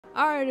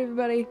Alright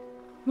everybody,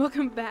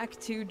 welcome back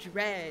to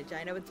Dredge.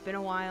 I know it's been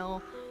a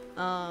while.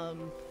 I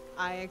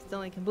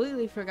accidentally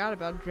completely forgot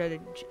about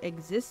Dredge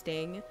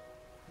existing.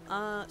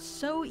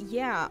 So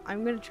yeah,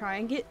 I'm gonna try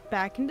and get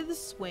back into the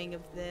swing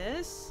of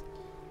this.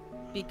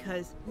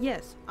 Because,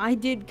 yes, I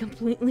did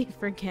completely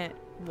forget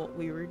what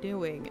we were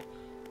doing.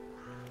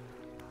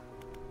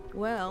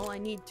 Well, I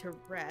need to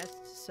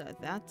rest, so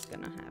that's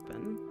gonna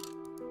happen.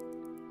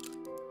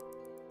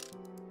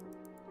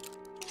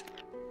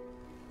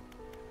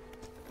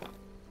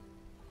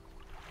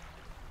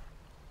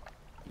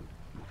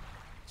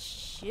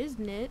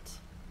 Shiznit.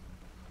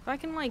 If I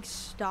can, like,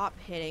 stop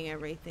hitting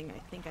everything, I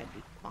think I'd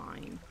be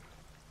fine.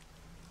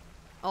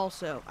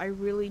 Also, I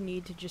really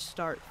need to just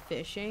start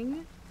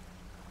fishing.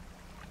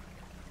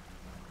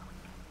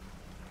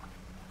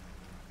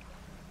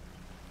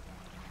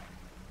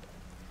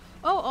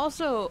 Oh,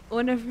 also,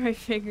 whenever I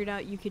figured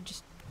out you could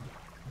just...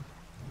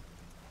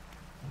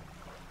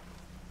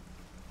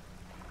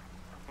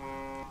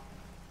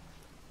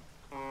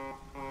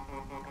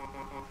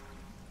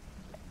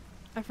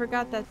 I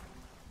forgot that...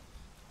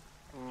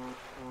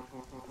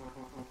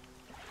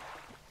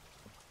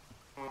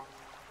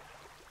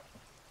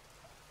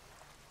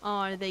 Oh,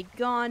 are they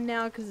gone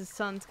now because the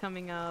sun's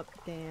coming up?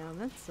 Damn,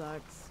 that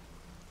sucks.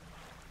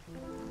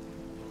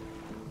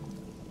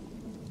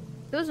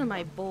 Those are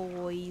my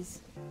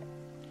boys.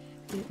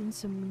 Getting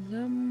some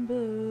lumber.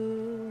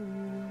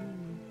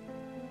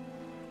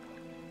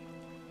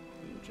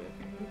 I'm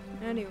joking.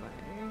 Anyway.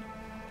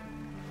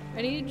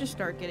 I need to just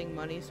start getting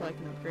money so I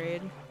can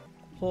upgrade.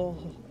 Oh,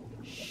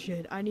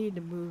 shit. I need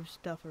to move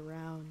stuff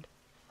around.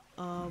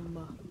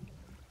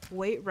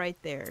 Wait right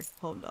there.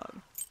 Hold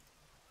on.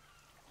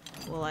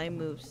 While I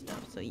move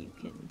stuff so you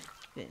can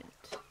fit.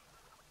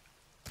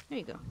 There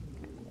you go.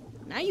 Okay.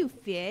 Now you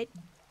fit.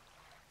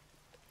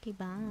 Okay,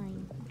 bye.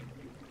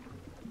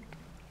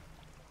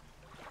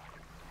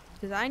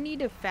 Because I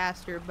need a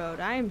faster boat.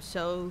 I am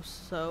so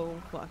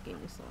fucking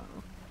slow.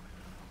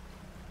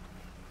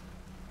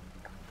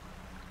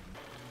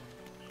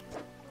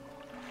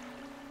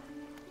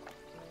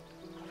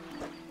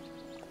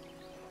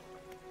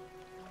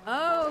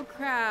 Oh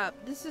crap,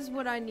 this is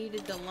what I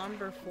needed the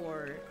lumber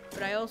for,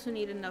 but I also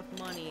need enough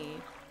money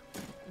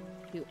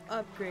to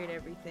upgrade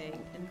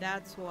everything, and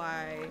that's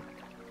why...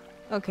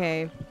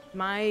 Okay,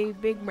 my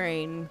big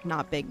brain,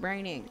 not big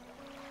braining.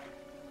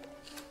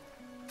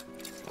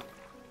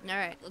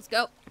 Alright, let's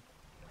go.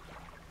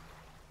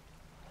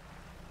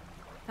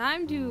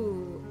 Time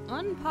to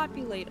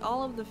unpopulate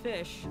all of the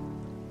fish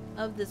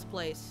of this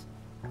place.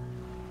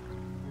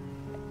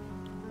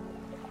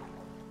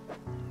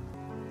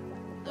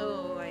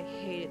 Oh, I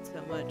hate it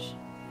so much.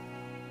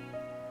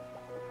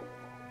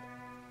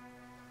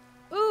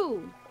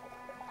 Ooh!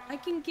 I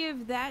can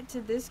give that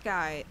to this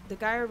guy. The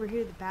guy over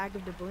here, the bag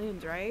of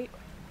doubloons, right?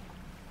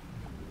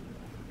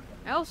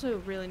 I also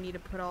really need to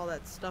put all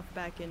that stuff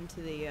back into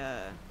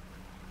the,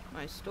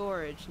 my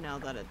storage now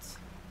that it's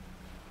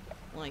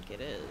like it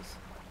is.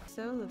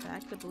 So, the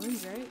bag of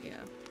doubloons, right?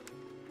 Yeah.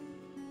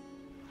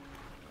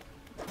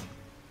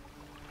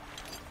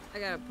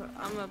 I'm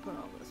gonna put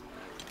all this back.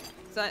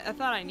 So I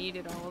thought I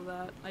needed all of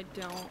that. I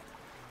don't.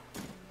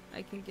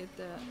 I can get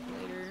that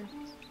later.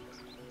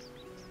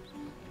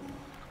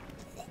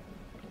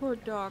 Poor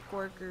dock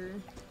worker.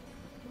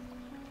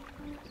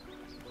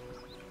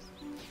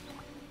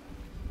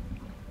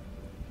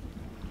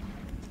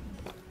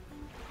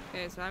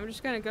 Okay, so I'm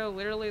just gonna go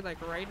literally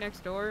like right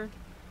next door.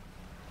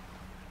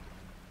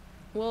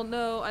 Well,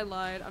 no, I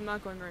lied. I'm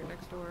not going right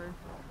next door.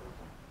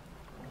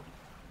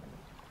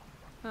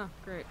 Oh,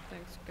 great.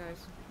 Thanks,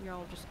 guys.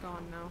 Y'all just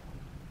gone now.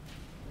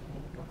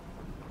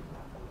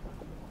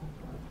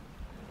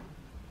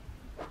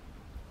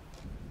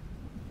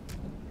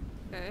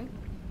 Okay.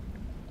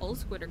 All the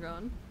squid are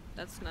gone.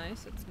 That's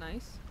nice. That's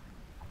nice.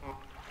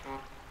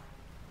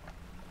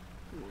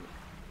 Ooh.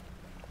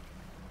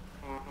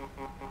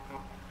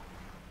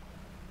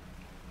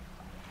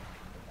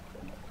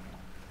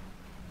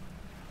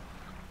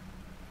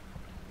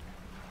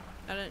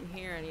 I didn't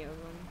hear any of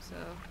them, so...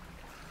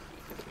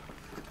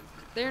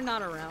 They're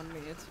not around me,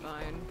 it's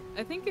fine.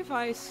 I think if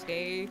I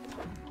stay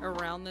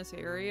around this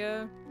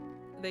area,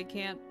 they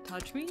can't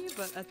touch me,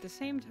 but at the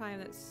same time,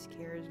 that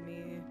scares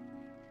me.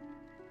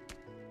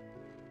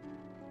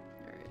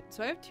 Alright,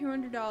 so I have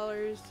 $200. I can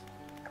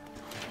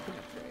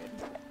upgrade.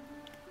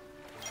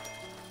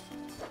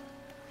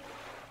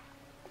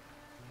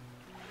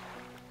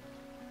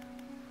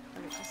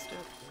 Alright, let's do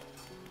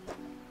it.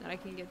 And I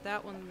can get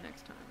that one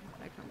next time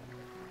I come back.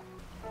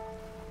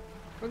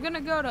 We're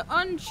gonna go to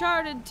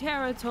uncharted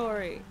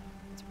territory.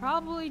 It's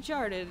probably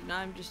charted and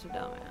I'm just a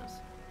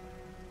dumbass.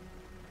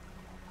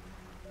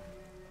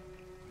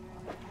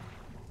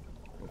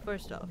 Well,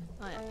 first off,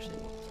 I actually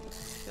want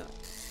to go.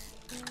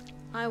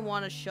 I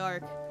want a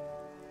shark.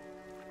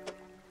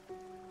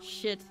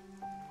 Shit.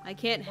 I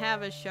can't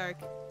have a shark.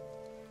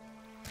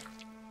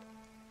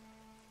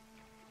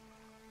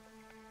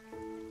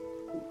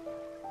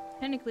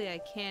 Technically, I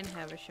can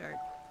have a shark.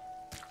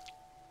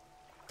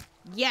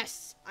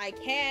 Yes! I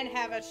can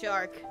have a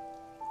shark!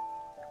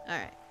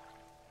 Alright.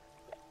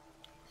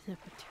 Turn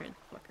the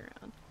fuck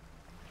around.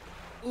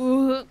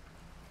 Ooh.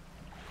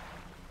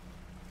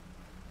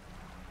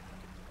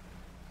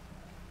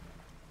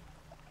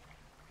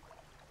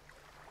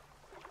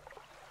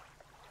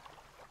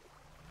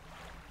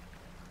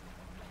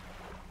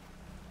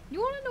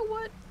 You wanna know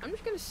what? I'm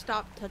just gonna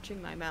stop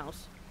touching my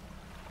mouse.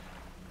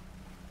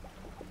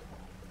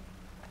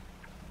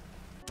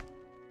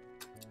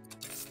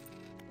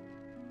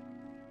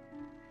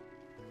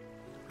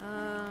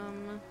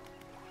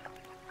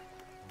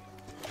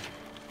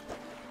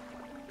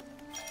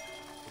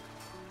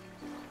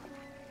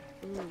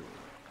 Ooh.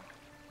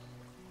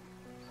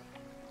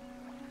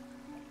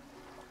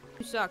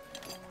 You suck.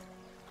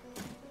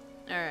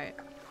 Alright.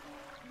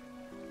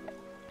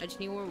 I just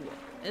need more wood.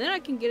 And then I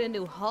can get a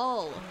new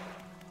hull.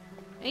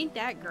 Ain't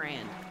that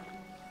grand.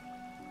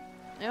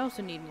 I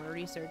also need more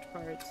research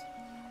parts.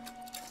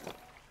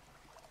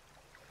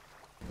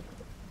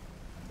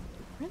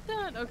 Where'd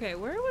that? Okay,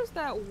 where was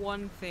that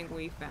one thing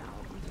we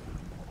found?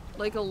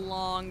 Like a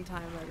long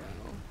time ago.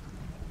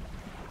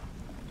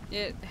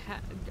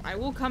 I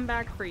will come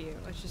back for you.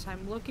 It's just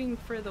I'm looking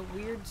for the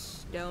weird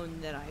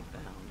stone that I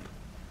found.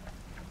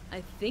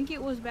 I think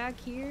it was back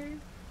here.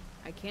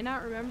 I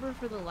cannot remember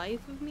for the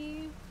life of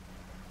me.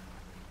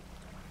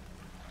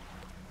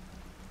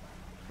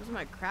 Those are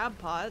my crab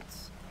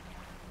pots.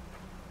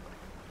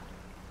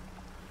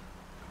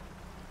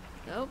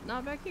 Nope,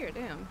 not back here.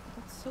 Damn.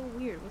 That's so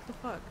weird. What the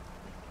fuck?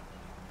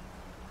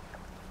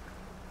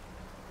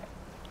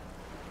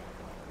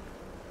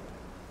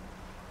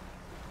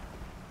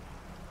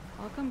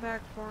 I'll come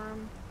back for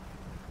him.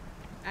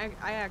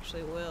 I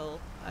actually will.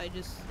 I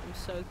just am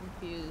so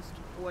confused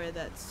where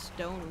that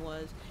stone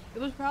was. It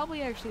was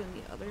probably actually on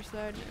the other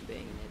side and I'm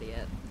being an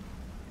idiot.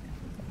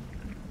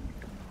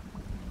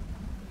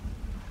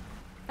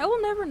 I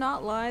will never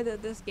not lie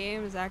that this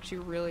game is actually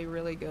really,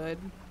 really good.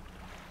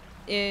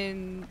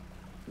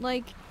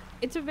 Like,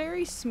 it's a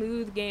very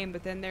smooth game,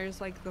 but then there's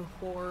like the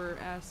horror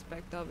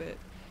aspect of it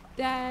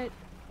that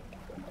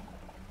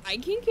I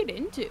can get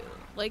into.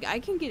 Like, I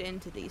can get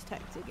into these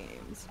types of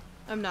games.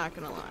 I'm not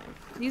gonna lie.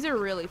 These are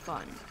really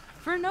fun.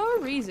 For no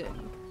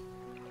reason.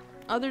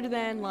 Other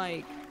than,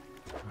 like,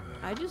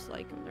 I just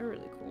like them. They're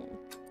really cool.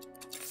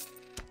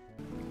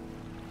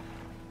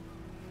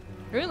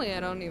 Really, I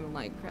don't even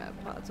like crab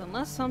pots.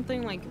 Unless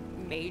something, like,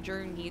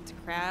 major needs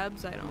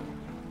crabs, I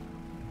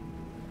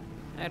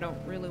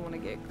don't really want to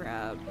get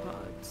crab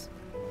pots.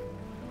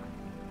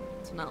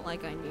 It's not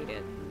like I need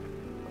it.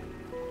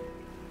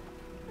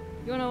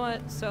 You know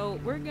what? So,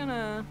 we're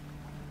gonna...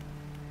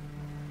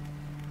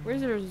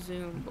 Where's our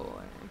zoom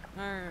boy?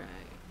 Alright.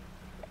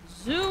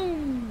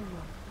 Zoom!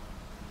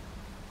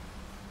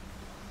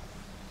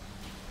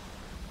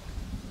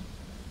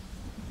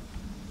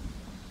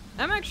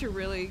 I'm actually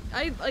really...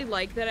 I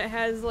like that it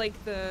has, like,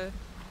 the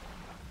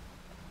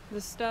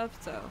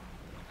stuff, so...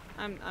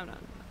 I'm not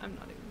even...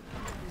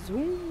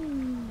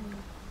 Zoom!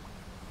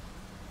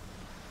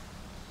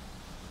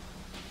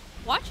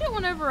 Watch it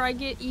whenever I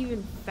get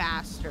even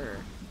faster,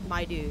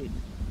 my dude.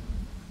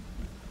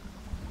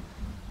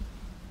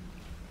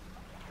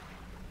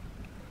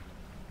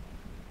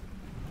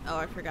 Oh,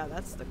 I forgot,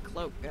 that's the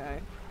cloak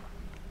guy.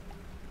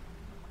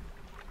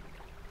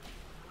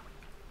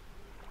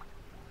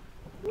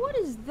 What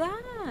is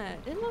that?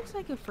 It looks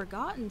like a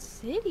forgotten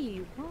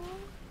city. What,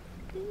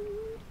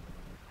 dude?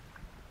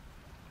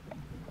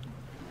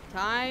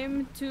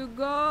 Time to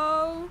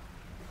go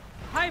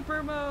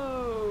hyper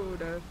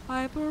mode.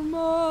 Hyper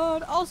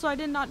mode. Also, I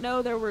did not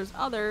know there was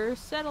other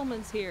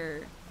settlements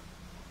here.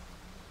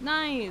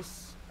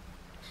 Nice.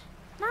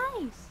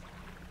 Nice.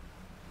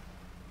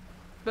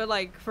 But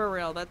like, for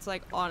real, that's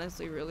like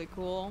honestly really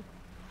cool.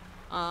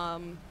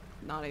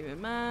 Not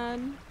even mad.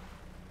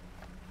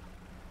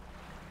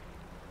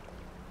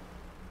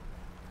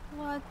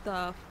 What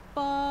the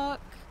fuck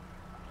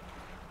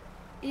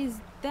is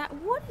that?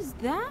 What is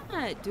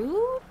that,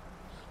 dude?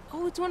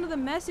 Oh, it's one of the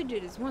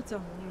messages. What's a...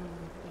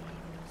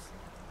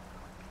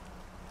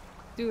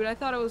 Dude, I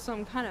thought it was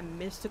some kind of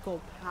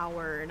mystical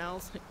power, and I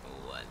was like,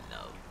 what the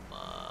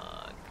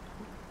fuck?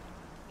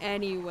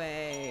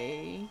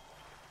 Anyway.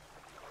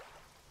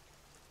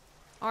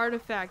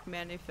 Artifact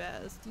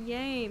manifest.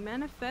 Yay,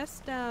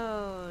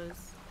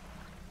 manifestos.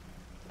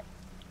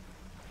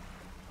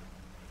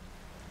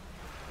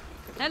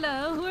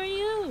 Hello, who are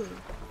you?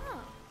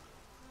 Oh.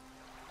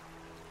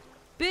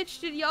 Bitch,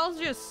 did y'all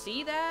just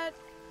see that?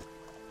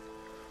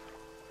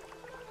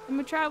 I'm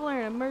a traveler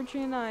and a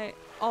merchant. I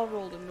all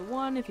rolled into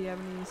one. If you have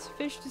any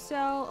fish to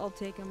sell, I'll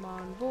take them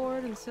on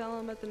board and sell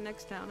them at the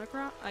next town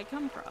I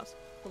come across.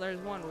 Well, there's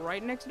one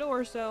right next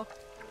door, so...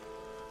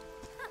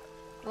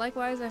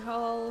 Likewise, I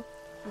haul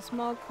a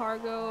small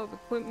cargo of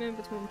equipment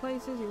between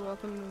places. You're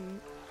welcome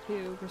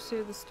to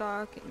pursue the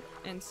stock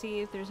and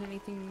see if there's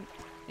anything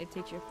that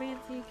takes your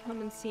fancy.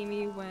 Come and see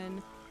me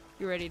when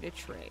you're ready to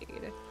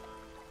trade.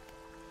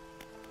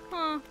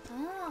 Huh.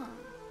 Oh.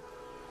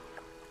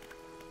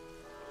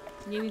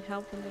 Need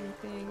help with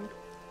anything?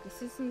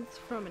 Assistance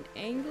from an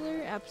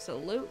angler?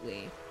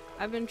 Absolutely.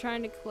 I've been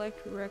trying to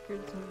collect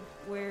records of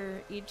where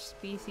each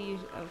species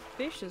of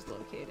fish is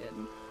located.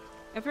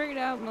 I figured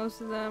out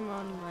most of them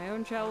on my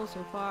own travels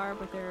so far,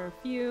 but there are a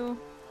few.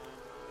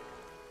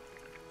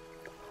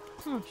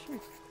 Oh, sure.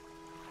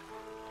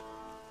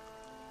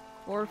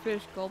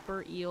 Oarfish,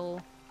 gulper,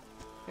 eel.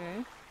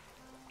 Okay.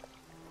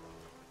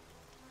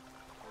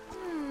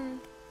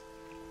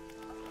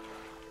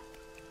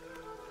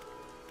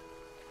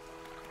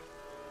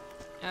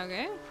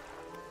 Okay.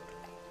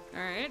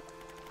 Alright.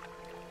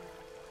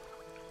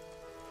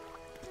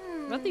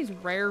 What about these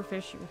rare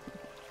fish?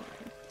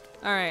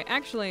 Alright,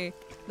 actually,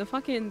 the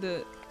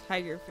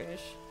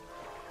tigerfish.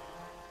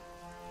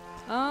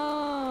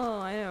 Oh,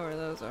 I know where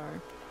those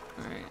are.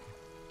 Alright.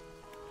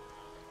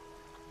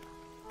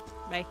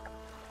 Bye.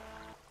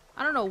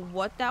 I don't know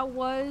what that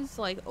was,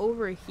 like,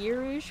 over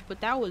here-ish,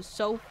 but that was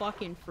so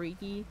fucking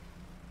freaky.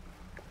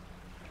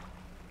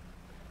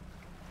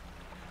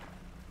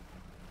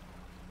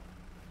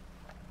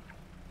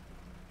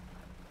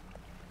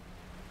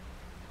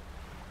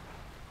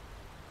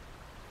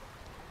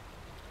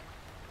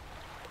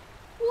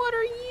 What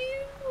are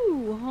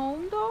you,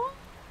 home dog?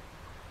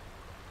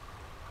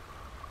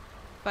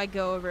 If I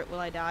go over it, will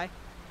I die?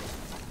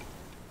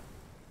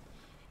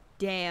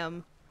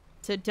 Damn.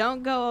 So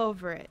don't go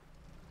over it.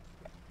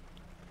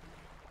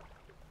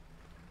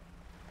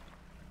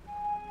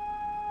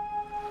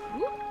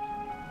 Whoop.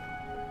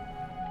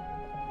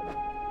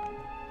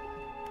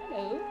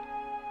 Hello.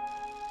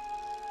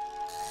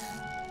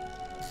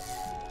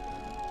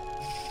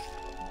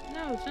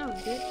 No, son of a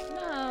bitch.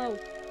 No.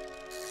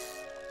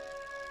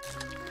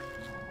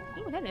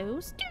 Oh, hello,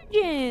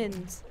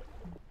 sturgeons.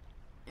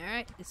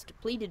 Alright, it's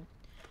depleted.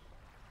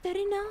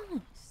 Very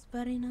nice.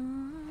 Very nice.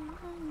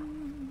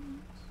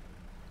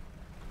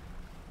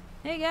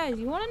 Hey guys,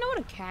 you wanna know what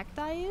a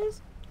cacti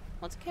is?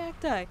 What's a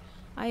cacti?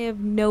 I have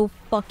no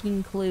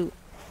fucking clue.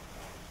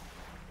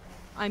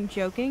 I'm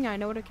joking, I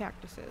know what a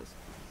cactus is.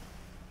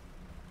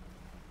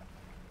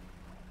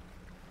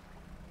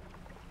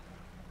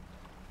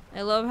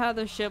 I love how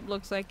the ship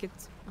looks like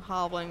it's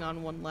hobbling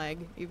on one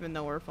leg, even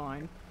though we're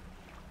fine.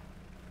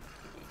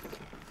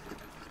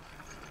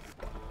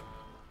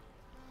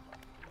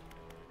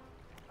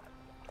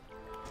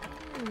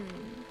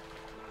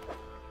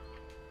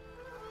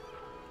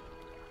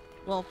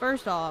 Well,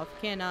 first off,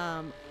 can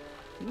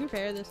you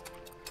repair this?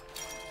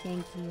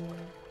 Thank you.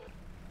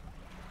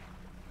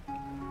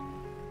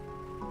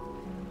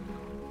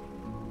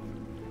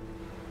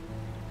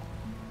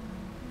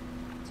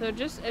 So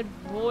just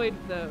avoid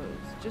those.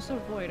 Just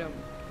avoid them.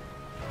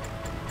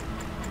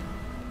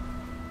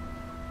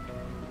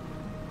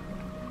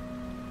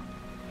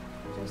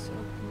 Just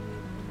avoid.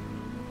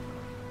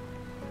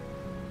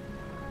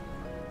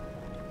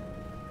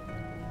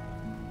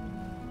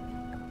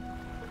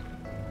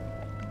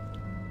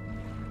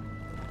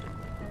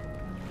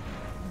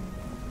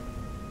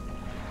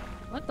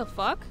 What the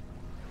fuck?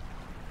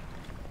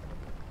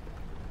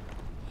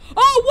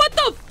 Oh, what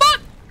the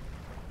fuck?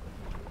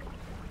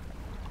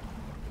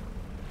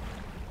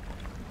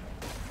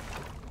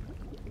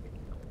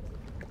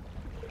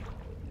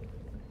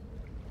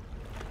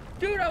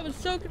 Dude, I was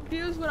so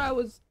confused when I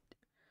was...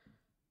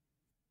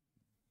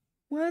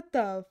 What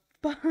the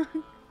fuck?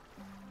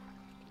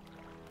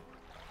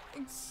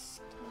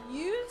 Excuse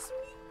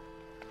me?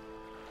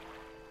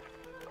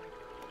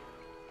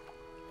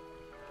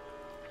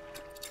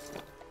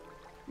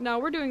 No,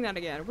 we're doing that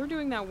again. We're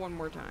doing that one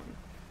more time.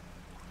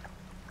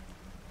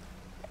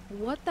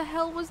 What the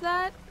hell was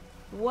that?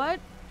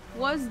 What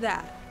was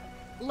that?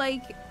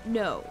 Like,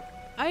 no.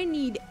 I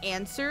need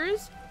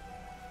answers.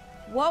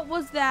 What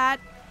was that?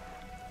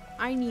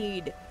 I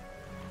need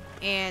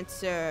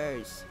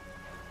answers.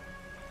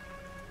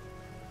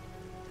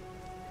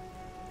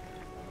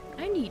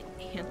 I need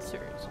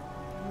answers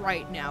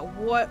right now.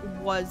 What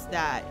was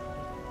that?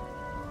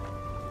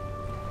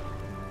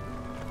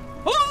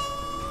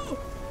 Oh!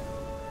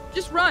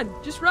 Just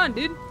run,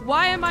 dude.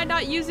 Why am I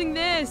not using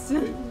this?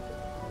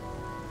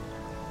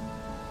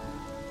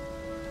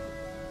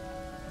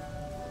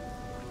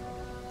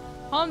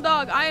 Home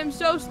dog, I am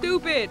so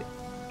stupid.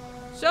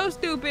 So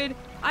stupid.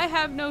 I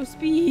have no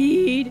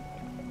speed.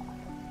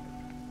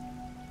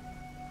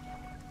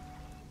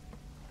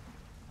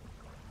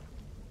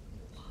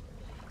 What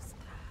was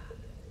that?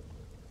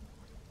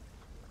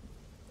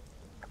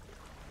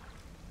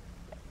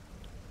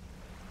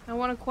 I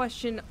want to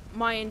question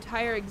my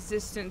entire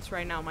existence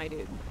right now, my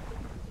dude.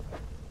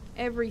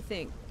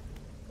 Everything.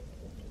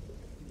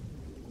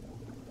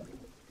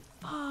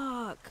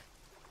 Fuck.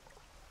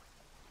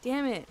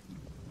 Damn it.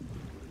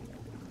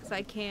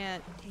 I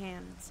can't.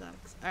 Damn, it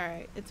sucks.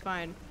 Alright, it's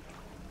fine.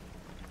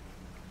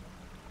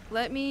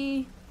 Let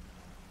me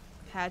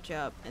patch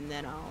up and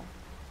then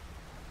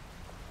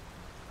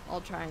I'll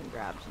try and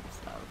grab some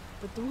stuff.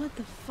 But what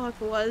the fuck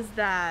was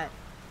that?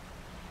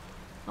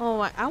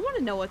 Oh, I want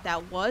to know what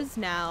that was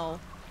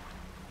now.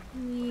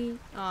 Oh,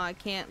 I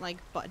can't like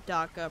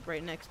dock up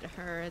right next to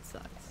her. It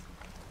sucks.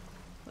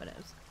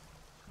 Whatever.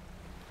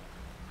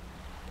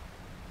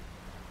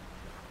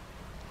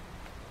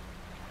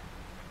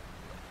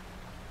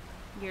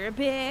 You're a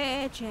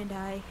bitch and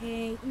I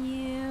hate you.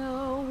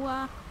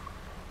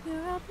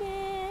 You're a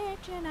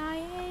bitch and I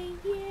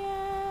hate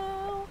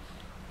you.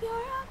 You're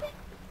a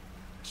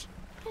bitch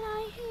and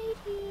I hate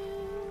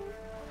you.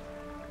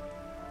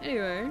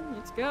 Anyway,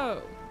 let's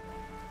go.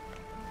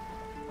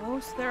 Oh,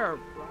 so there are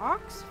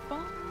rocks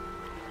falling?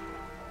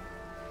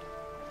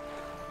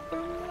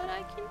 From what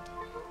I can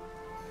tell.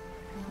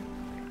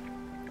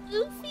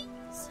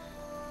 Oofies.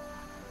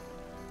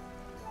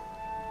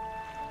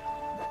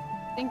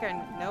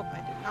 Nope,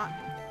 I did not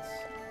do this.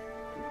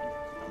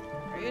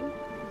 Upgrade?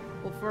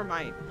 Well, for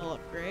my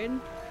upgrade.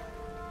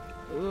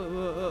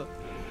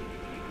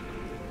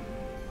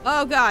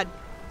 Oh god!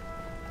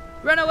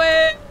 Run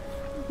away!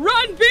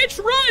 Run, bitch!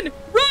 Run!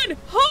 Run!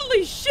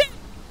 Holy shit!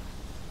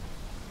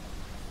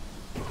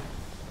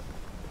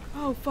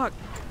 Oh fuck.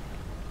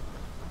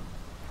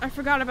 I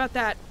forgot about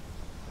that.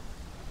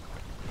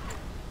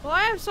 Well,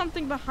 I have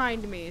something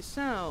behind me,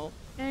 so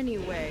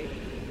anyway.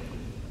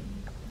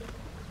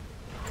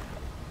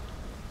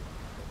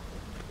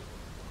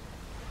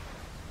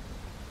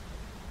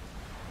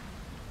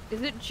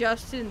 Is it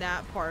just in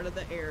that part of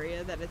the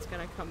area that it's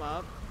gonna come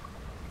up?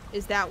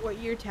 Is that what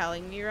you're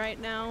telling me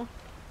right now?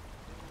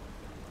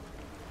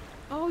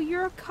 Oh,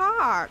 you're a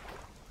cock.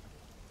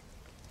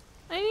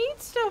 I need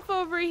stuff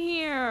over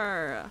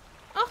here.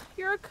 Oh,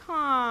 you're a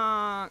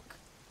cock.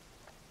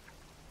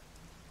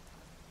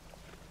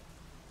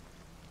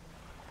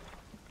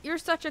 You're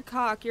such a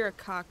cock. You're a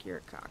cock. You're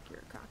a cock.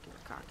 You're a cock. You're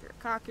a cock. You're a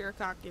cock. You're a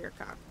cock. You're a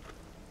cock.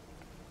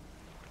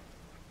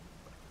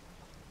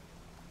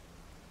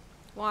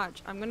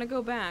 Watch, I'm gonna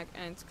go back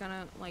and it's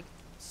gonna, like,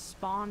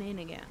 spawn in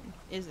again,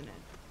 isn't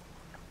it?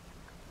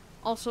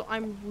 Also,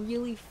 I'm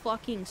really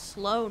fucking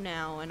slow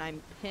now and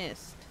I'm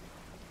pissed.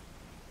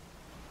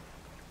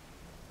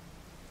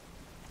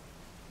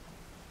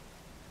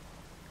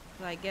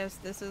 So I guess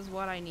this is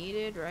what I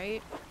needed,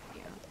 right?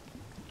 Yeah.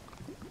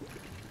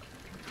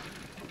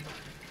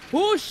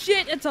 Oh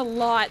shit, it's a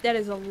lot. That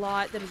is a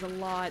lot. That is a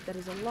lot. That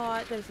is a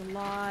lot. That is a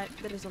lot.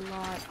 That is a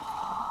lot.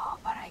 Oh,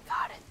 but I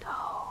got it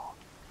though.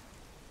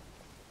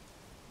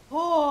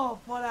 Oh,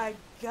 but I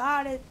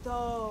got it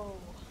though.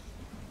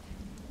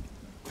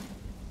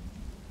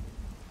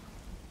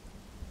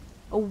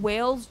 A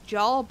whale's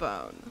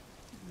jawbone.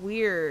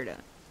 Weird.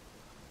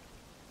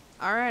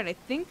 Alright, I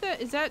think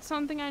is that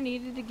something I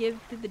needed to give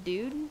to the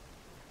dude?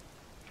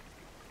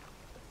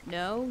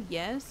 No?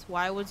 Yes?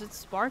 Why was it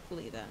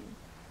sparkly then?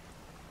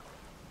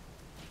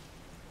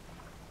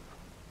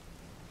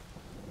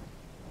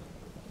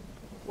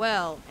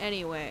 Well,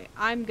 anyway,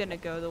 I'm gonna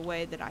go the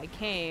way that I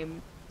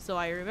came, so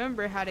I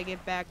remember how to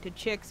get back to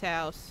Chick's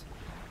house.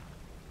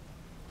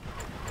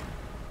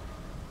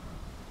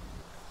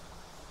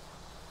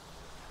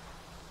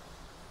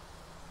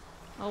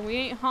 Oh, we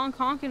ain't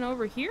honking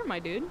over here, my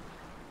dude.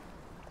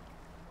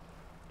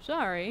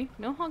 Sorry,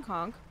 no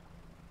honk.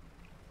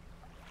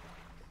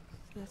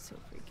 That's so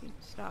freaky.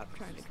 Stop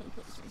trying to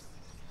compose me.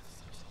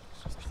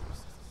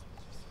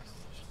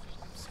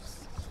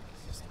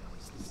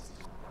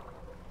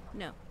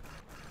 No.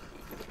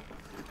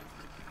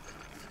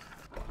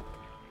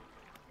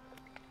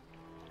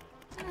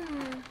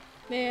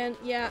 Man,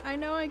 yeah, I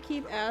know I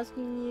keep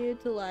asking you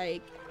to,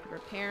 like,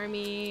 repair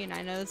me, and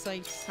I know it's,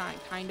 like,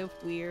 kind of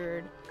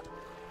weird,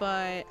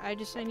 but I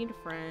need a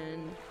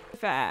friend.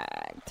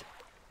 Fact.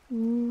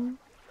 I've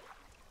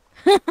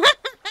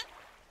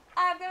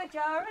got a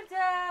jar of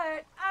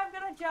dirt, I've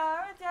got a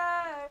jar of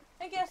dirt,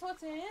 and guess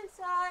what's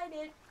inside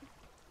it?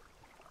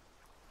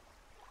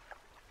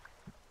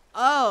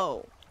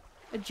 Oh,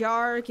 a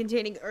jar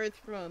containing earth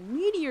from a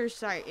meteor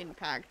site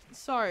impact.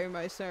 Sorry,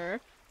 my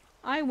sir.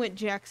 I went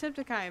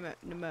Jacksepticeye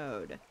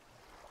mode.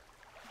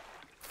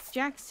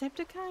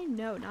 Jacksepticeye?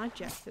 No, not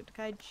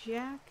Jacksepticeye.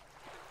 Jack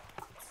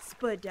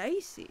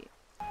Spadicy.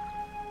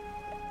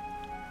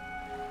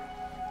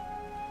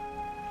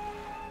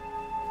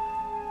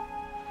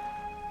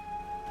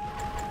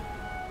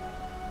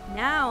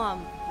 Now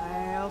I'm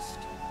fast.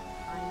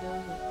 Kind of,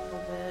 a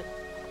little bit.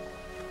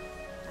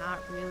 Not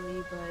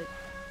really, but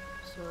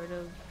sort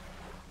of.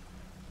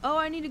 Oh,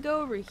 I need to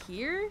go over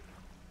here?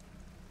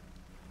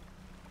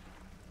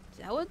 Is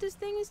that what this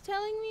thing is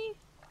telling me?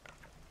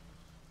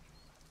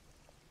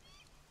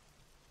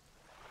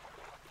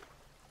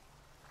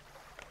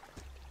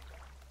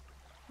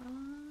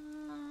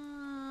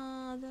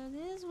 Ah, that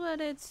is what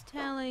it's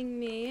telling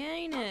me,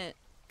 ain't it?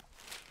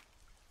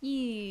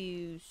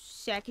 You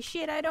sack of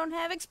shit, I don't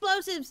have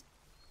explosives! Is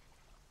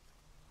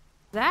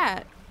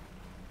that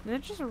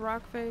just a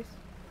rock face?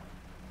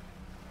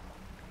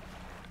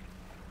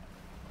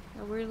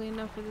 Now, weirdly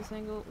enough, for this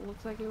angle, it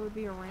looks like it would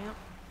be a ramp.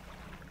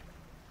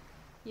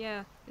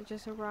 Yeah, it's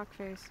just a rock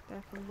face.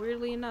 Definitely.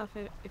 Weirdly enough,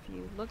 if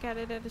you look at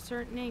it at a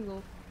certain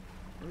angle,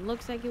 it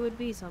looks like it would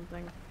be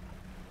something.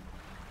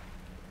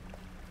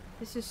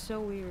 This is so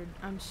weird.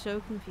 I'm so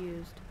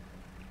confused.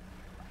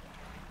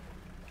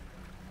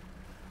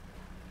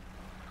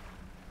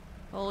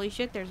 Holy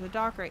shit, there's a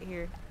dock right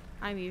here.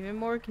 I'm even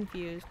more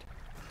confused.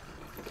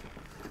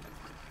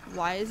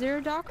 Why is there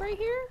a dock right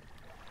here?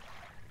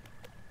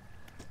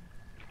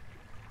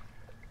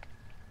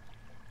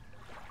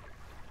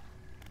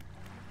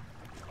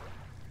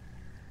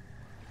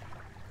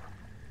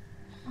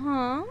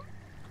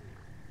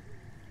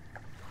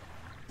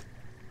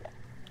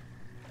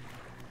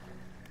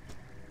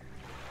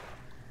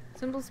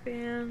 Simple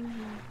spam.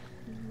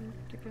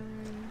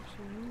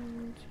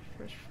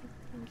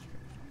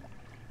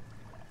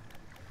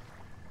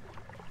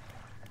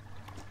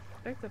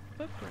 Back the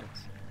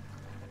footprints.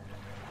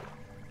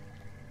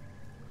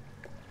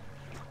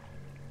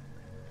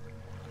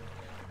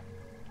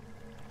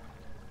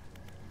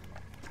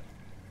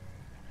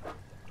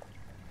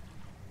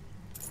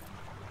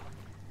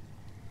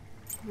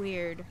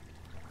 Weird.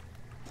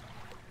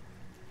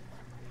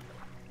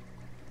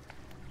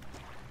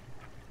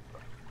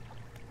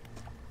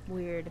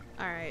 Weird.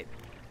 Alright.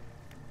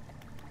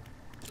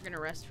 We're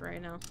gonna rest for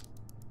right now.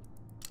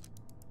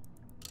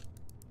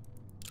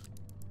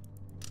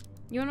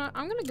 You know what?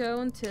 I'm gonna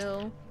go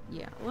until...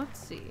 Yeah, let's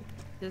see.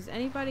 Does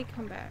anybody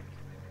come back?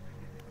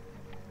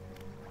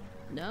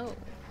 No.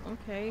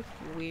 Okay.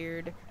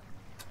 Weird.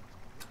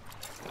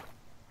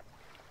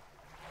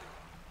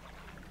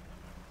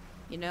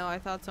 You know, I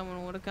thought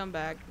someone would have come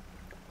back.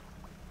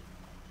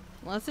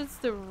 Unless it's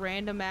the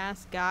random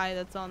ass guy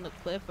that's on the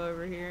cliff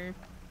over here.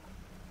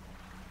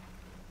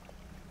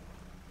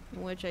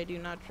 Which I do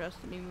not trust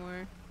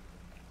anymore.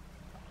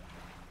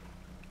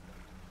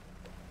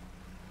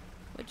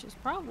 Which is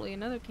probably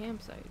another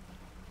campsite.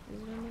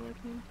 Is it another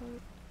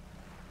campsite?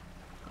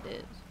 It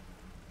is.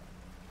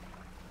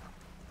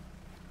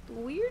 The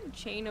weird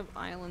chain of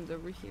islands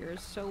over here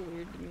is so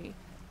weird to me.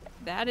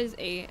 That is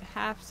a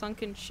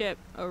half-sunken ship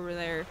over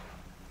there.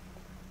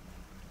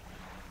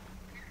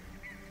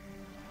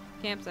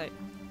 Campsite.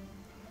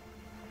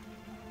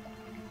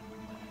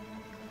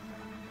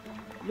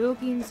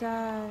 Look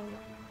inside.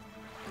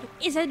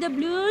 Is that the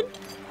balloon?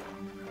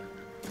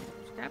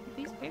 Scrap a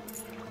piece of paper.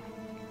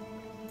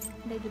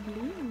 There's the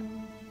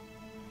balloon.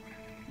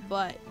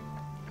 But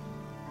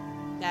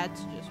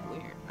that's just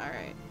weird.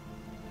 Alright.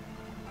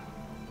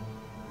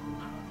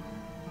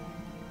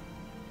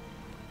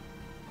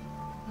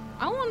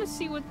 I want to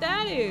see what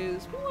that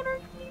is. What are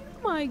you,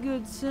 my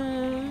good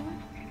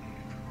son?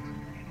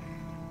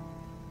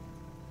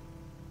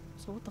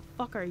 So what the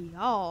fuck are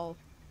y'all?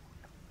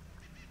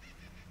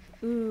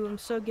 Ooh, I'm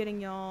so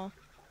getting y'all.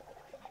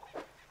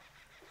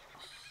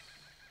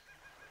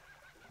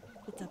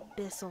 It's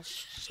abyssal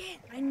shit.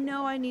 I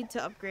know I need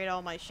to upgrade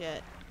all my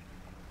shit.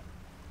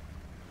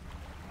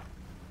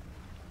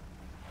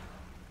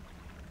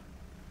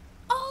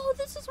 Oh,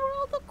 this is where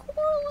all the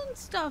coral and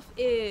stuff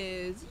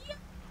is.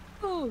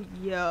 Yo,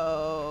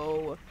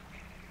 yo.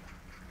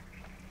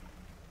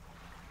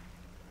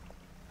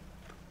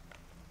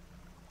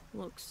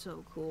 Looks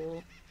so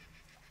cool.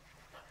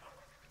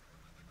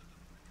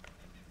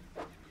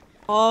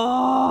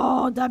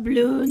 Oh, the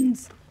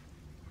balloons.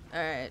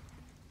 All right.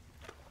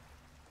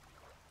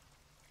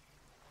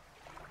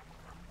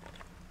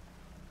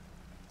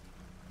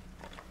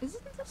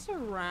 Isn't this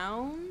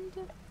around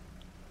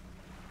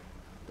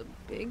the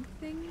big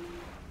thing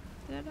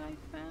that I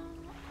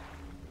found?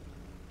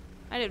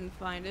 I didn't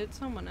find it.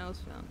 Someone else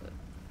found it.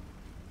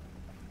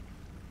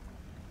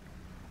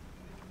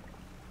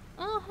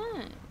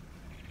 Uh-huh.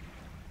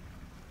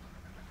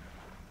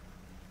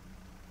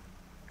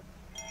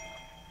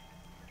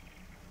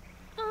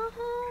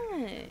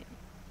 Uh-huh.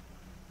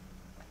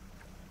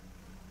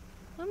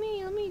 Let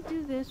me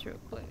do this real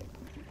quick.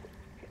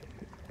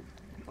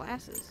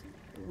 Glasses.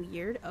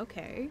 Weird.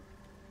 Okay.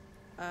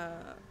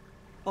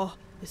 Oh,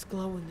 it's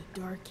glow in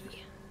the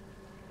darky.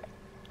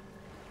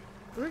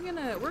 We're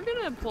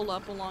gonna pull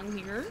up along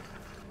here.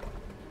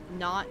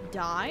 Not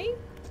die.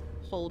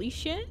 Holy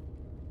shit.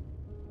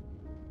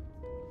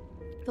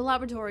 The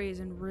laboratory is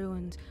in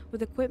ruins,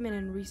 with equipment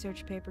and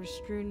research papers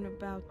strewn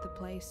about the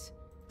place.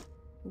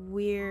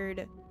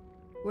 Weird.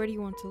 Where do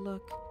you want to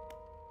look?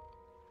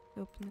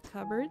 Open the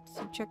cupboards.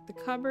 You check the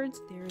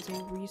cupboards. There is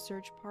a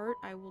research part.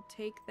 I will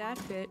take that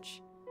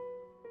bitch.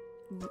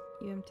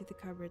 You empty the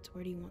cupboards.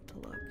 Where do you want to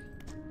look?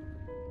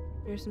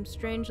 There's some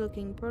strange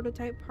looking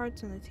prototype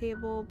parts on the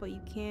table, but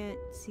you can't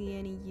see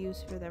any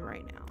use for them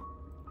right now.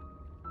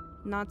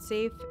 Not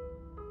safe.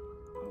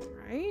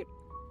 Alright.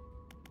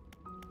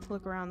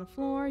 Look around the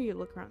floor. You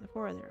look around the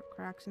floor. There are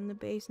cracks in the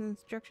base and the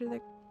structure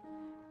that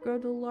grow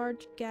to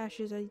large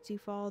gashes as you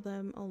follow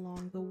them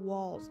along the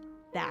walls.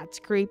 That's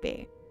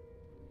creepy.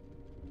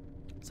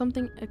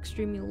 Something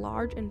extremely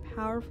large and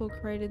powerful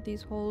created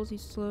these holes. You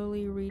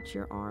slowly reach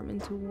your arm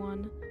into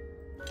one.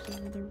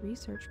 Another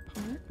research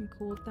part. I'm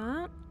cool with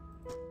that.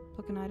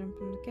 Pluck an item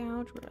from the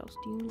couch. Where else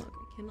do you look?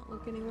 I cannot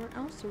look anywhere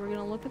else, so we're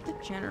gonna look at the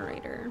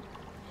generator.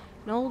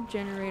 An old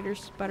generator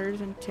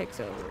sputters and ticks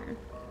over.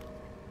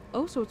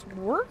 Oh, so it's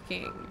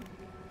working.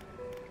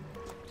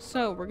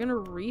 So we're gonna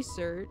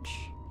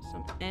research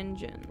some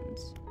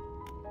engines.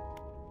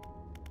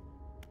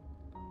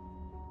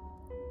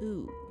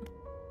 Ooh.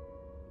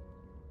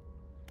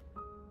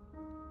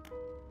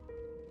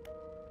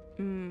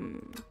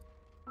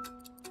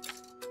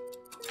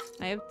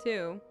 I have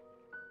two.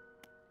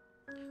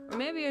 Or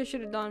maybe I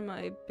should have done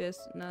my abyss.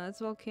 No, that's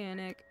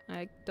volcanic.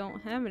 I don't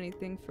have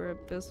anything for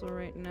abyssal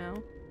right now.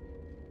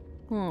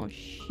 Oh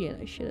shit,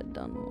 I should have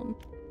done one.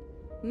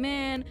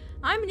 Man,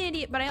 I'm an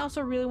idiot, but I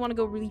also really want to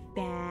go really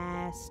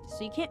fast.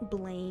 So you can't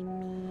blame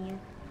me.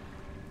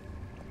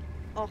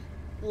 Oh,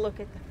 look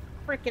at the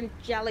freaking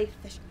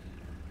jellyfish.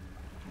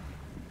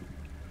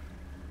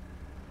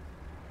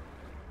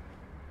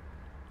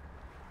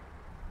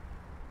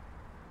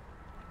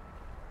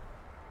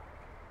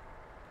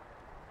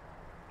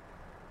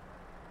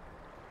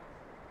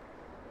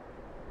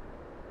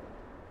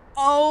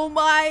 Oh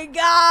my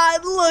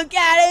god, look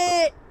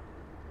at it!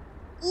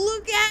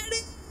 Look at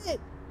it!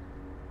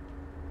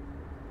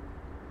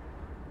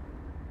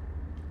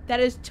 That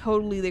is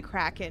totally the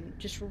Kraken.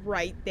 Just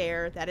right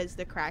there, that is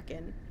the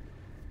Kraken.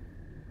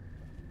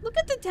 Look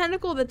at the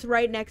tentacle that's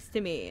right next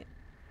to me.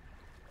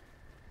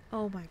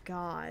 Oh my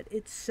god,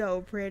 it's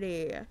so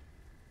pretty.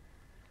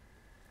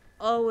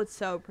 Oh, it's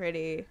so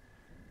pretty.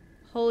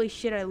 Holy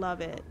shit, I love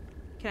it.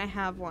 Can I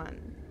have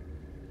one?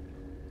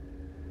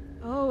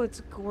 Oh, it's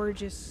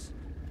gorgeous.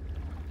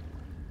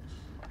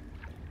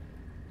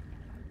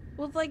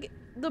 Well, like,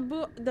 the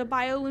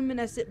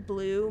bioluminescent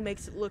blue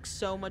makes it look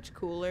so much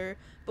cooler.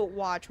 But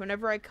watch,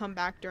 whenever I come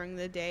back during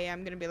the day,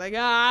 I'm gonna be like,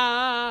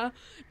 ah,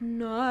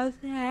 no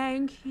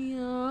thank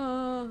you.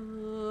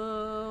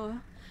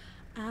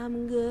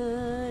 I'm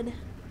good.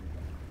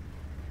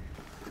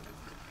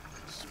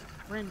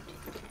 Sprint.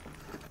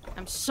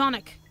 I'm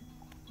Sonic.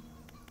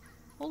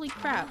 Holy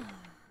crap.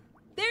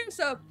 There's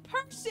a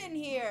person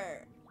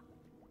here!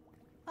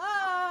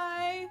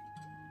 Hi!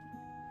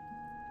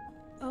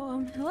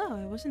 Oh, hello.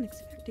 I wasn't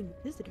expecting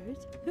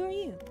visitors. Who are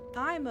you?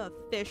 I'm a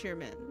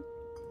fisherman.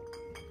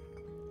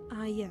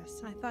 Ah,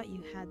 yes. I thought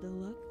you had the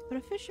look. But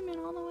a fisherman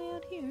all the way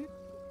out here?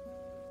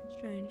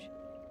 Strange.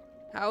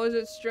 How is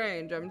it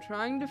strange? I'm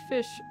trying to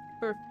fish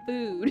for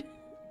food.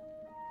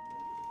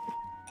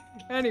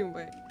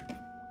 Anyway.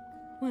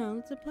 Well,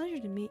 it's a pleasure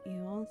to meet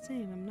you all the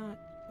same.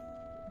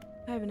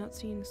 I have not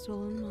seen a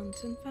soul in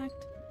months. In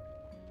fact,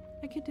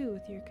 I could do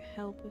with your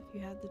help if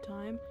you had the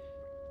time.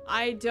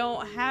 I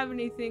don't have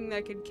anything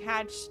that could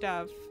catch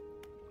stuff.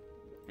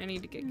 I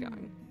need to get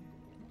going.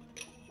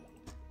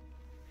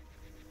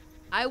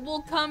 I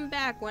will come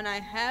back when I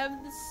have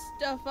the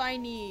stuff I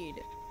need.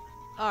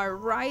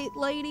 Alright,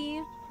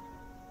 lady?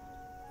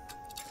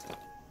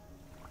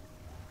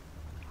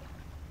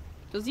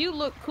 Does you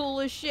look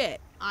cool as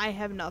shit? I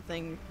have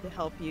nothing to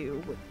help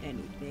you with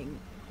anything.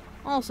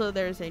 Also,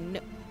 there's a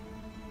no-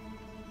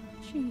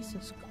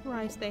 Jesus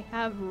Christ, they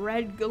have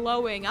red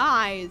glowing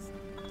eyes!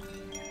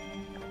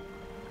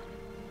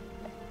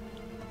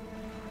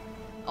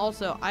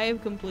 Also, I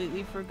have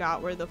completely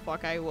forgot where the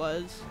fuck I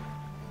was.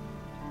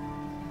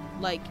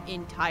 Like,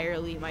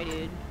 entirely, my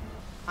dude.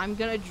 I'm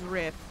gonna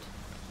drift.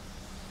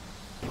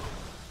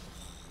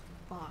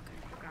 Fuck.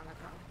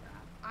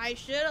 I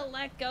should've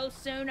let go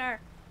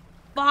sooner.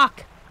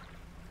 Fuck!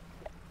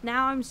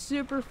 Now I'm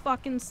super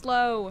fucking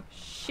slow.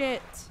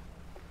 Shit.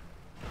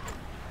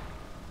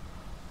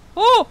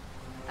 Oh!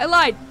 I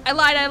lied. I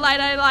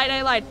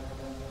lied.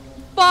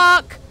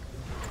 Fuck!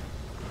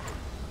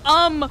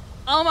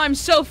 I'm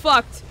so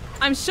fucked.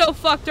 I'm so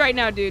fucked right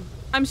now, dude.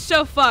 I'm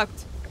so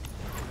fucked.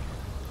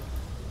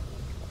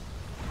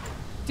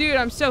 Dude,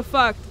 I'm so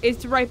fucked.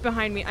 It's right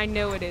behind me. I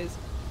know it is.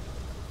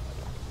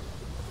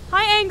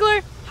 Hi,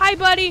 Angler. Hi,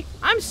 buddy.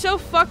 I'm so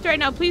fucked right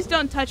now. Please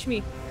don't touch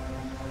me.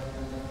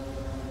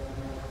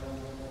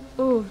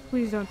 Oh,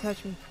 please don't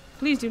touch me.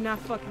 Please do not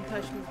fucking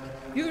touch me.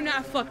 Do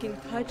not fucking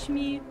touch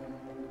me.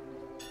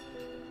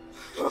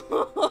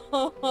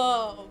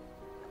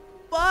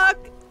 Fuck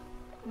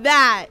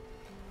that.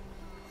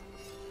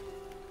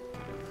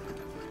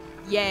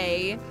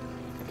 Yay.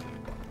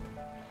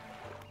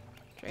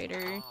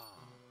 Trader.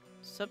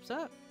 Sups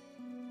up.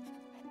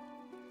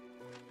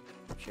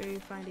 I'm sure you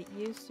find it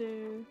useful.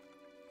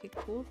 Okay,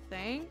 cool,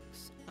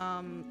 thanks.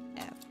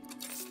 F.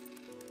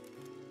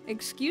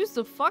 Excuse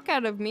the fuck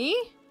out of me?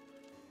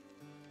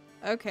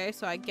 Okay,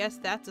 so I guess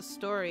that's a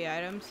story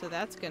item, so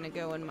that's gonna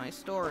go in my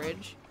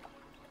storage.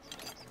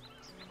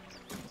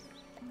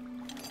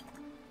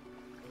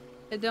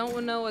 I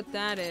don't know what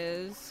that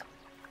is.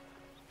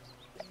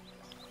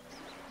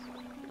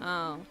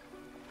 Oh.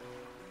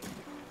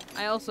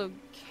 I also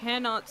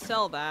cannot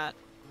sell that.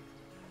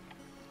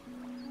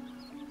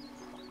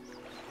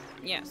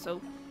 Yeah,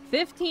 so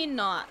 15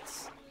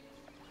 knots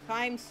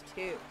times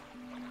 2.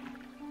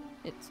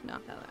 It's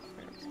not how that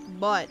works,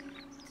 but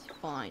it's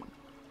fine.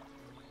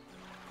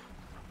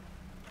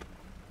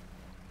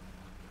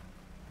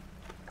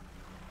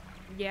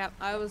 Yep,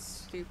 I was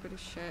stupid as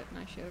shit and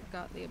I should have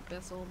got the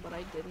abyssal, but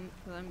I didn't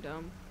because I'm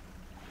dumb.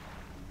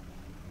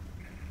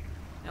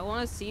 I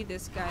want to see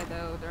this guy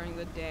though during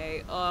the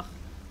day. Ugh.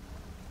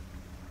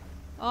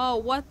 Oh,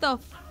 what the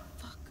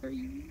fuck are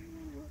you?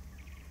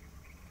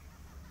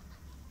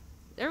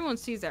 Everyone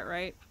sees that,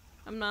 right?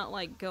 I'm not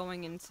like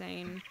going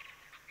insane.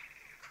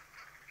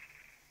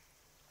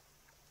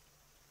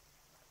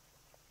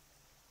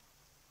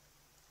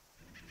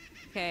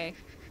 Okay.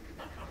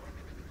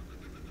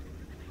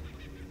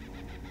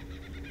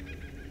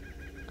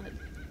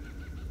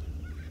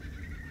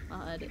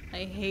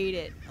 I hate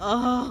it.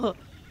 Oh,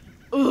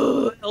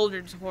 ugh,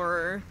 Eldritch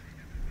horror.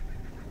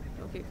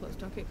 Don't get close.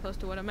 Don't get close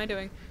to what am I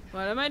doing?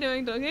 What am I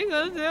doing? Don't get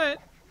close to it.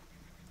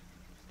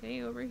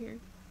 Stay over here.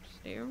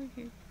 Stay over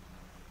here.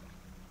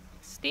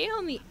 stay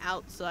on the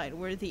outside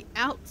where the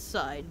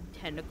outside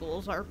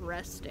tentacles are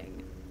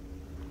resting.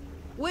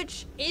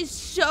 Which is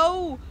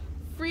so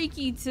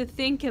freaky to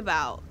think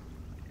about.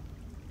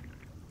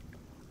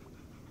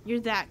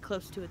 You're that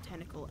close to a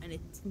tentacle and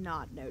it's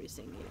not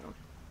noticing you.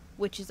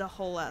 Which is a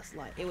whole ass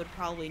lie. It would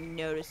probably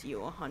notice you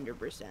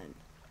 100%.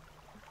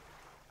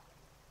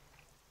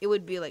 It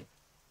would be like,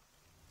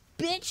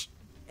 bitch!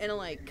 And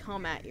like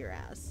come at your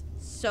ass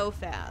so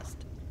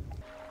fast.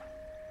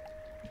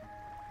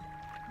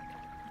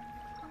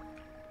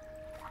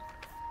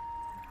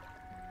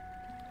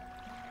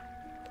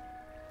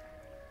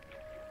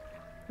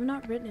 I've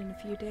not written in a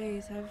few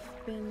days.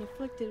 I've been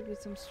afflicted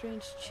with some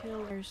strange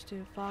chillers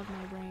to fog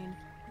my brain.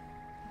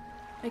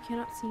 I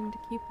cannot seem to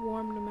keep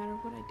warm no matter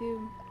what I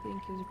do. The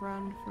ink is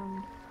run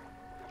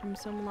from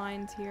some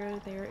lines here.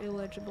 They are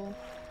illegible.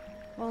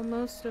 While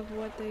most of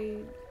what they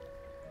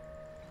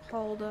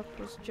hauled up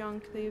was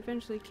junk, they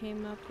eventually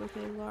came up with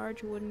a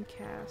large wooden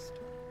cast.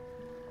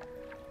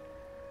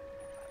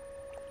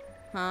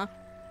 Huh?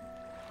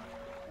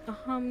 A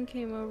hum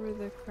came over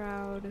the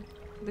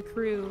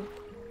crew.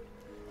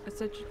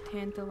 Such a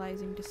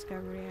tantalizing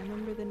discovery. I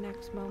remember the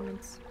next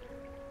moments,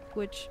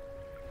 which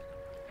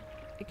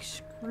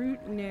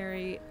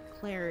extraordinary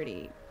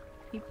clarity.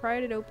 He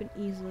pried it open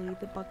easily.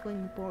 The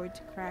buckling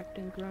boards cracked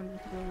and groaned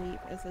with relief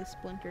as they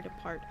splintered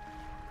apart.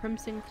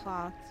 Crimson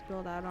cloth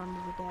spilled out onto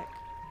the deck.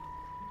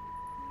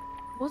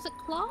 Was it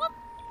cloth?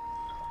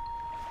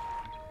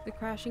 The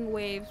crashing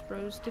waves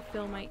rose to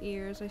fill my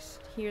ears. I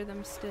hear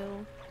them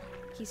still.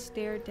 He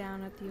stared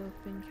down at the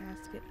open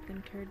casket,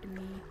 then turned to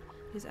me.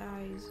 His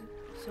eyes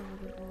saw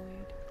the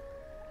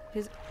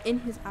void. In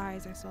his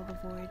eyes, I saw the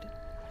void.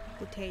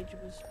 The cage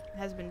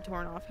has been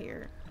torn off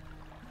here.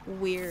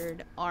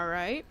 Weird.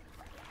 Alright.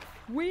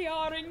 We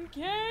are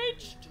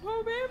engaged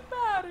to be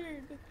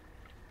married.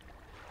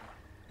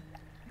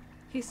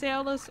 He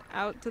sailed us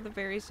out to the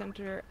very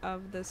center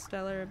of the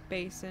stellar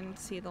basin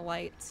to see the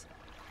lights.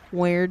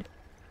 Weird.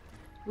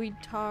 We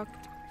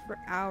talked for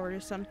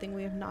hours, something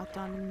we have not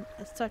done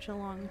in such a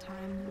long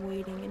time,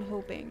 waiting and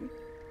hoping.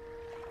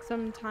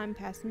 Some time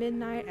past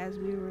midnight, as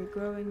we were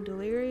growing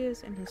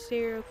delirious and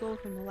hysterical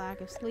from the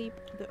lack of sleep,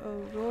 the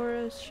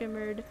aurora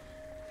shimmered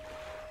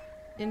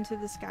into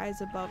the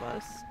skies above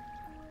us.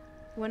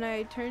 When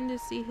I turned to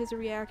see his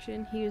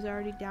reaction, he was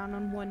already down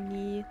on one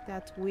knee.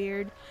 That's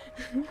weird.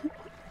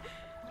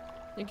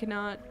 I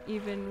cannot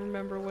even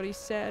remember what he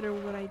said or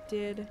what I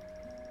did,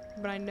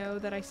 but I know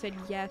that I said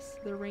yes.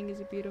 The ring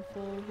is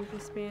beautiful, with a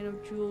span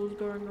of jewels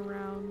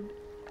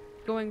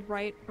going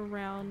right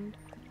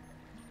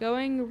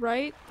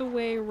the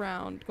way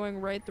around.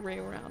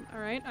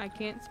 Alright, I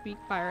can't speak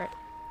pirate.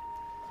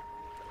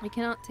 I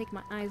cannot take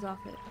my eyes off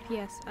it.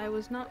 Yes, I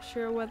was not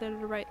sure whether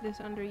to write this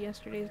under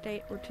yesterday's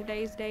date or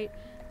today's date,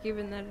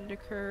 given that it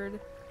occurred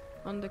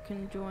on the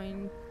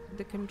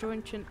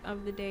conjunction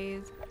of the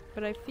days,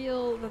 but I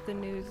feel that the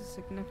news is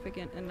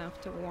significant enough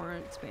to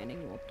warrant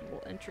spanning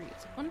multiple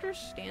entries.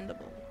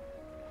 Understandable.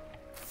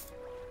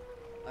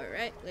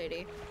 Alright,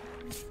 lady.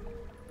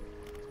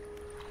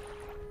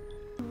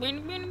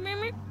 Can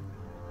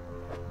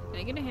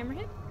I get a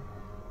hammerhead?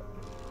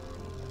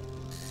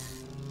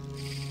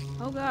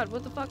 Oh god,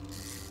 what the fuck?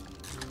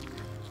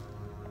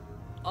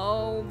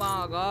 Oh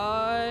my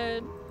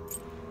god.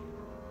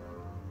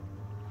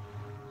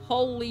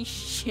 Holy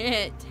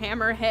shit.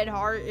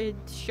 Hammerhead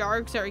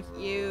sharks are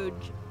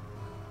huge.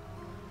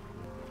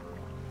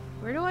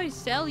 Where do I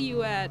sell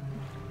you at?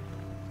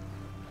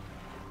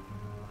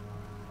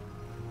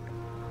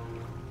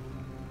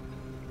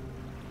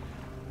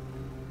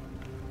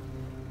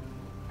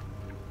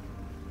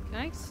 Can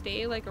I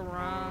stay like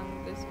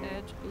around this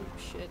edge? Oop,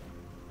 shit.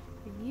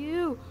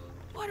 You!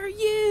 What are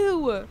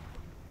you?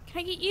 Can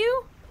I get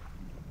you?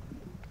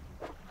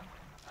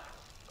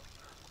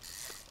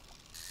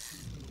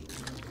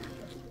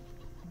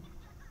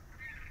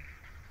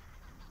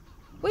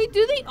 Wait,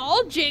 do they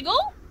all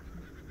jiggle?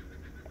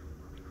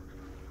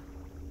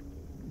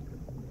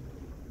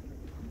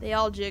 They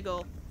all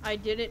jiggle. I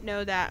didn't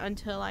know that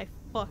until I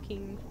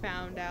fucking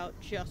found out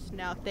just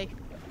now. They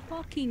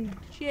fucking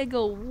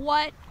jiggle.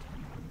 What?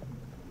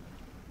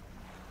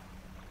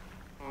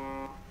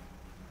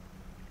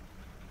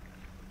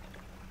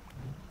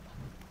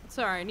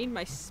 Sorry, I need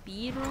my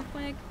speed real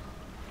quick.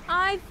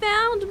 I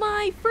found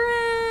my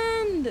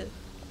friend!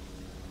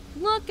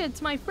 Look, it's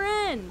my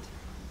friend!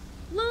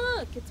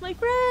 Look, it's my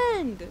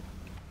friend!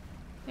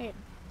 Weird.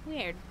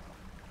 Weird.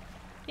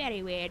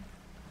 Very weird.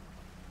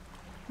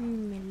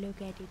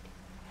 Look at it.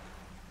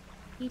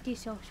 It is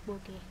so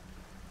spooky.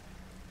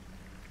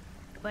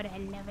 But I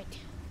love it.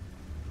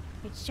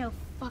 It's so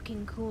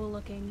fucking cool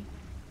looking.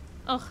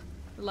 Ugh,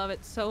 I love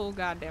it so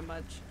goddamn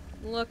much.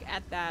 Look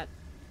at that.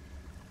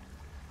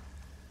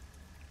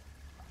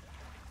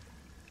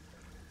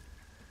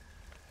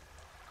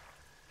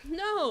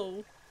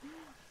 No!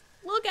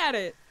 Look at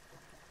it!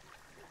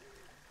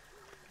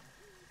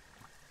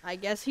 I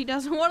guess he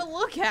doesn't want to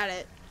look at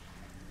it.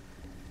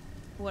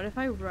 What if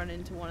I run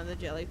into one of the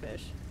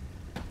jellyfish?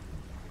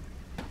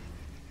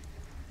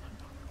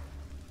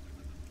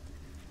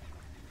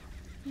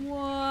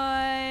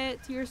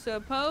 What? You're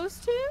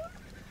supposed to?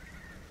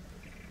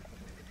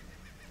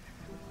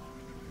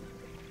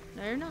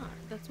 No, you're not.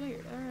 That's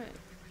weird. Alright.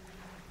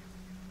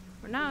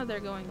 For now, they're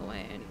going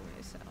away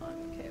anyway, so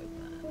I'm okay with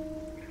that.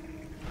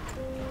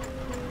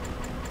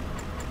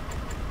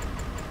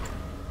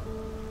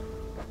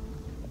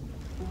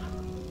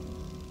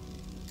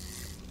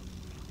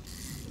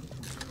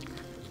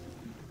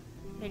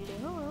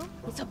 Hello?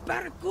 It's a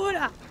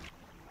barracuda!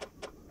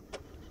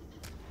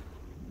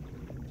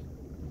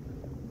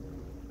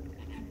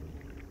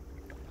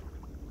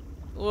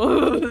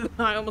 Whoa,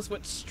 I almost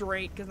went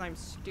straight because I'm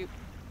stupid.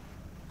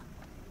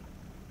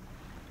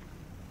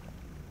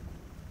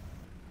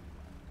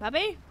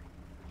 Puppy?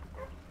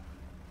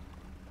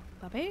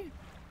 Puppy?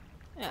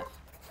 Yeah.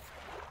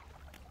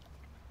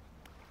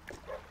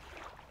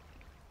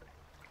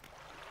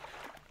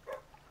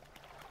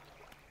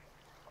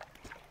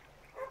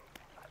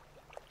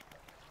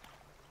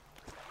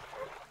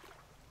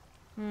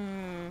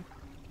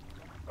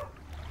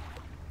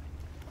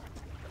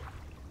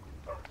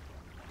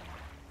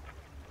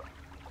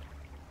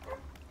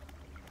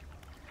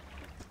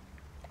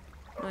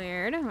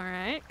 Weird.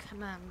 Alright.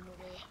 Come on,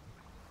 buddy.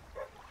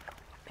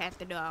 Pat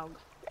the dog.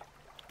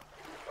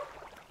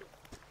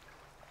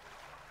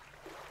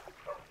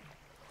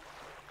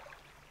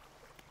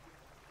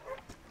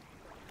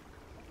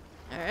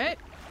 Alright.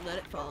 Let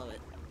it follow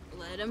it.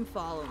 Let him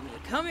follow me.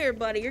 Come here,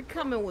 buddy. You're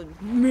coming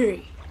with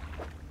me.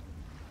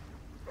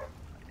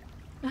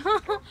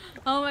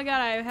 Oh my god,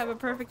 I have a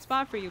perfect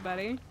spot for you,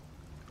 buddy.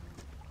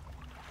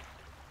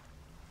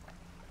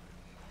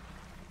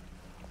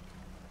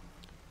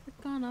 We're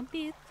gonna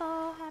be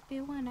so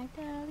happy when I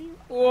tell you.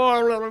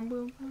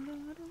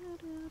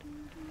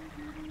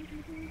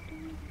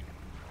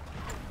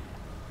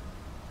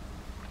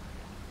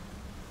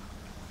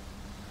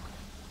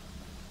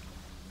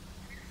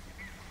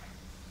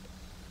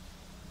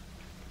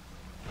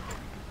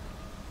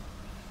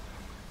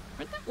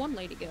 Where'd that one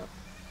lady go?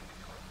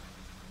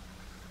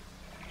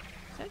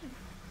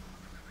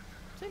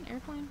 Is that an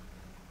airplane?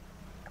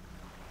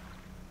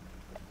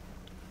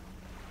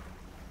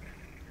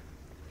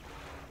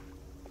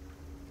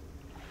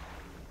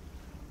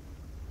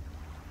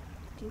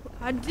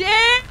 I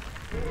dare!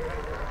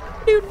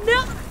 Do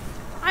not!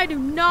 I do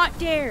not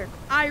dare!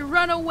 I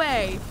run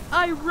away!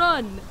 I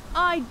run!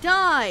 I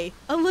die!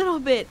 A little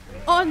bit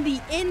on the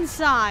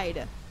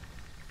inside!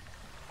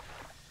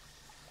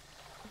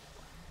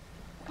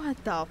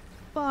 What the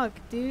fuck,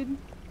 dude?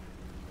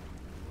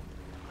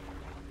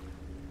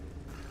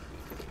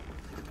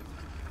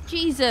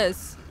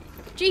 Jesus!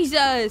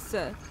 Jesus!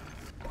 Ah.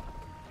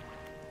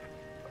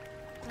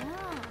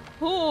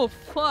 Oh,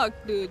 fuck,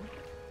 dude.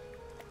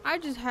 I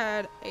just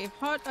had a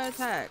heart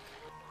attack.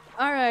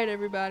 Alright,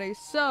 everybody.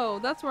 So,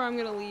 that's where I'm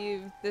gonna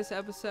leave this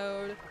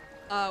episode.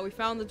 We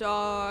found the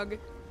dog,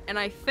 and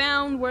I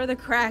found where the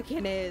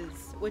Kraken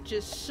is, which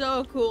is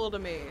so cool to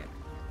me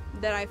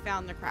that I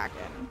found the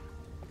Kraken.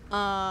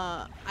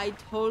 I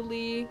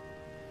totally...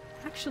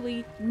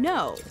 Actually,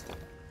 no.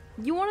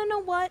 You wanna know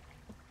what?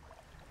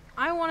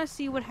 I wanna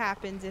see what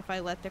happens if I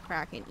let the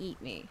Kraken eat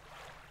me.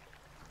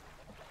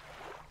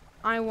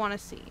 I wanna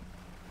see.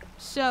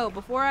 So,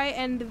 before I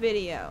end the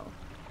video...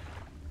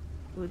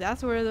 Ooh,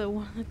 that's where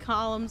one of the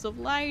columns of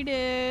light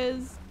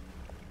is.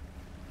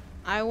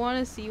 I want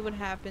to see what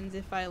happens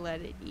if I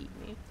let it eat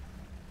me.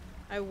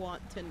 I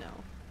want to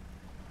know.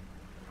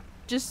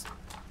 Just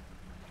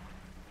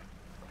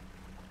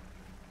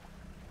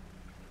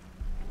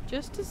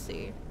to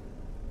see.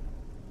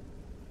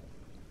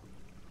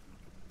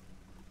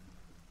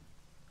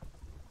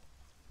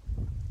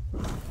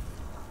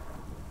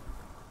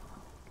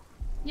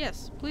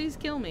 Yes, please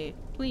kill me.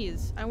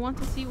 Please. I want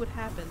to see what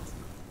happens.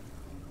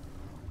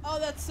 Oh,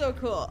 that's so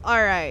cool.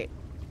 Alright.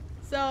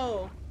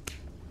 So,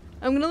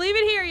 I'm gonna leave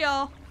it here,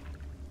 y'all.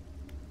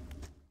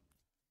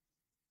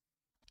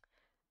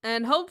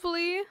 And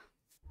hopefully,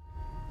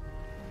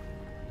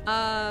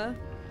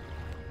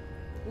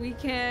 we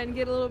can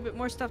get a little bit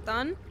more stuff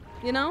done,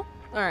 you know?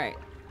 Alright.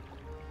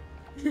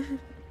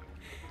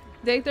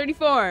 Day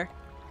 34.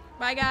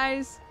 Bye,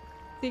 guys.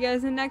 See you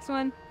guys in the next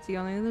one. See you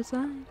on the other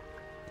side.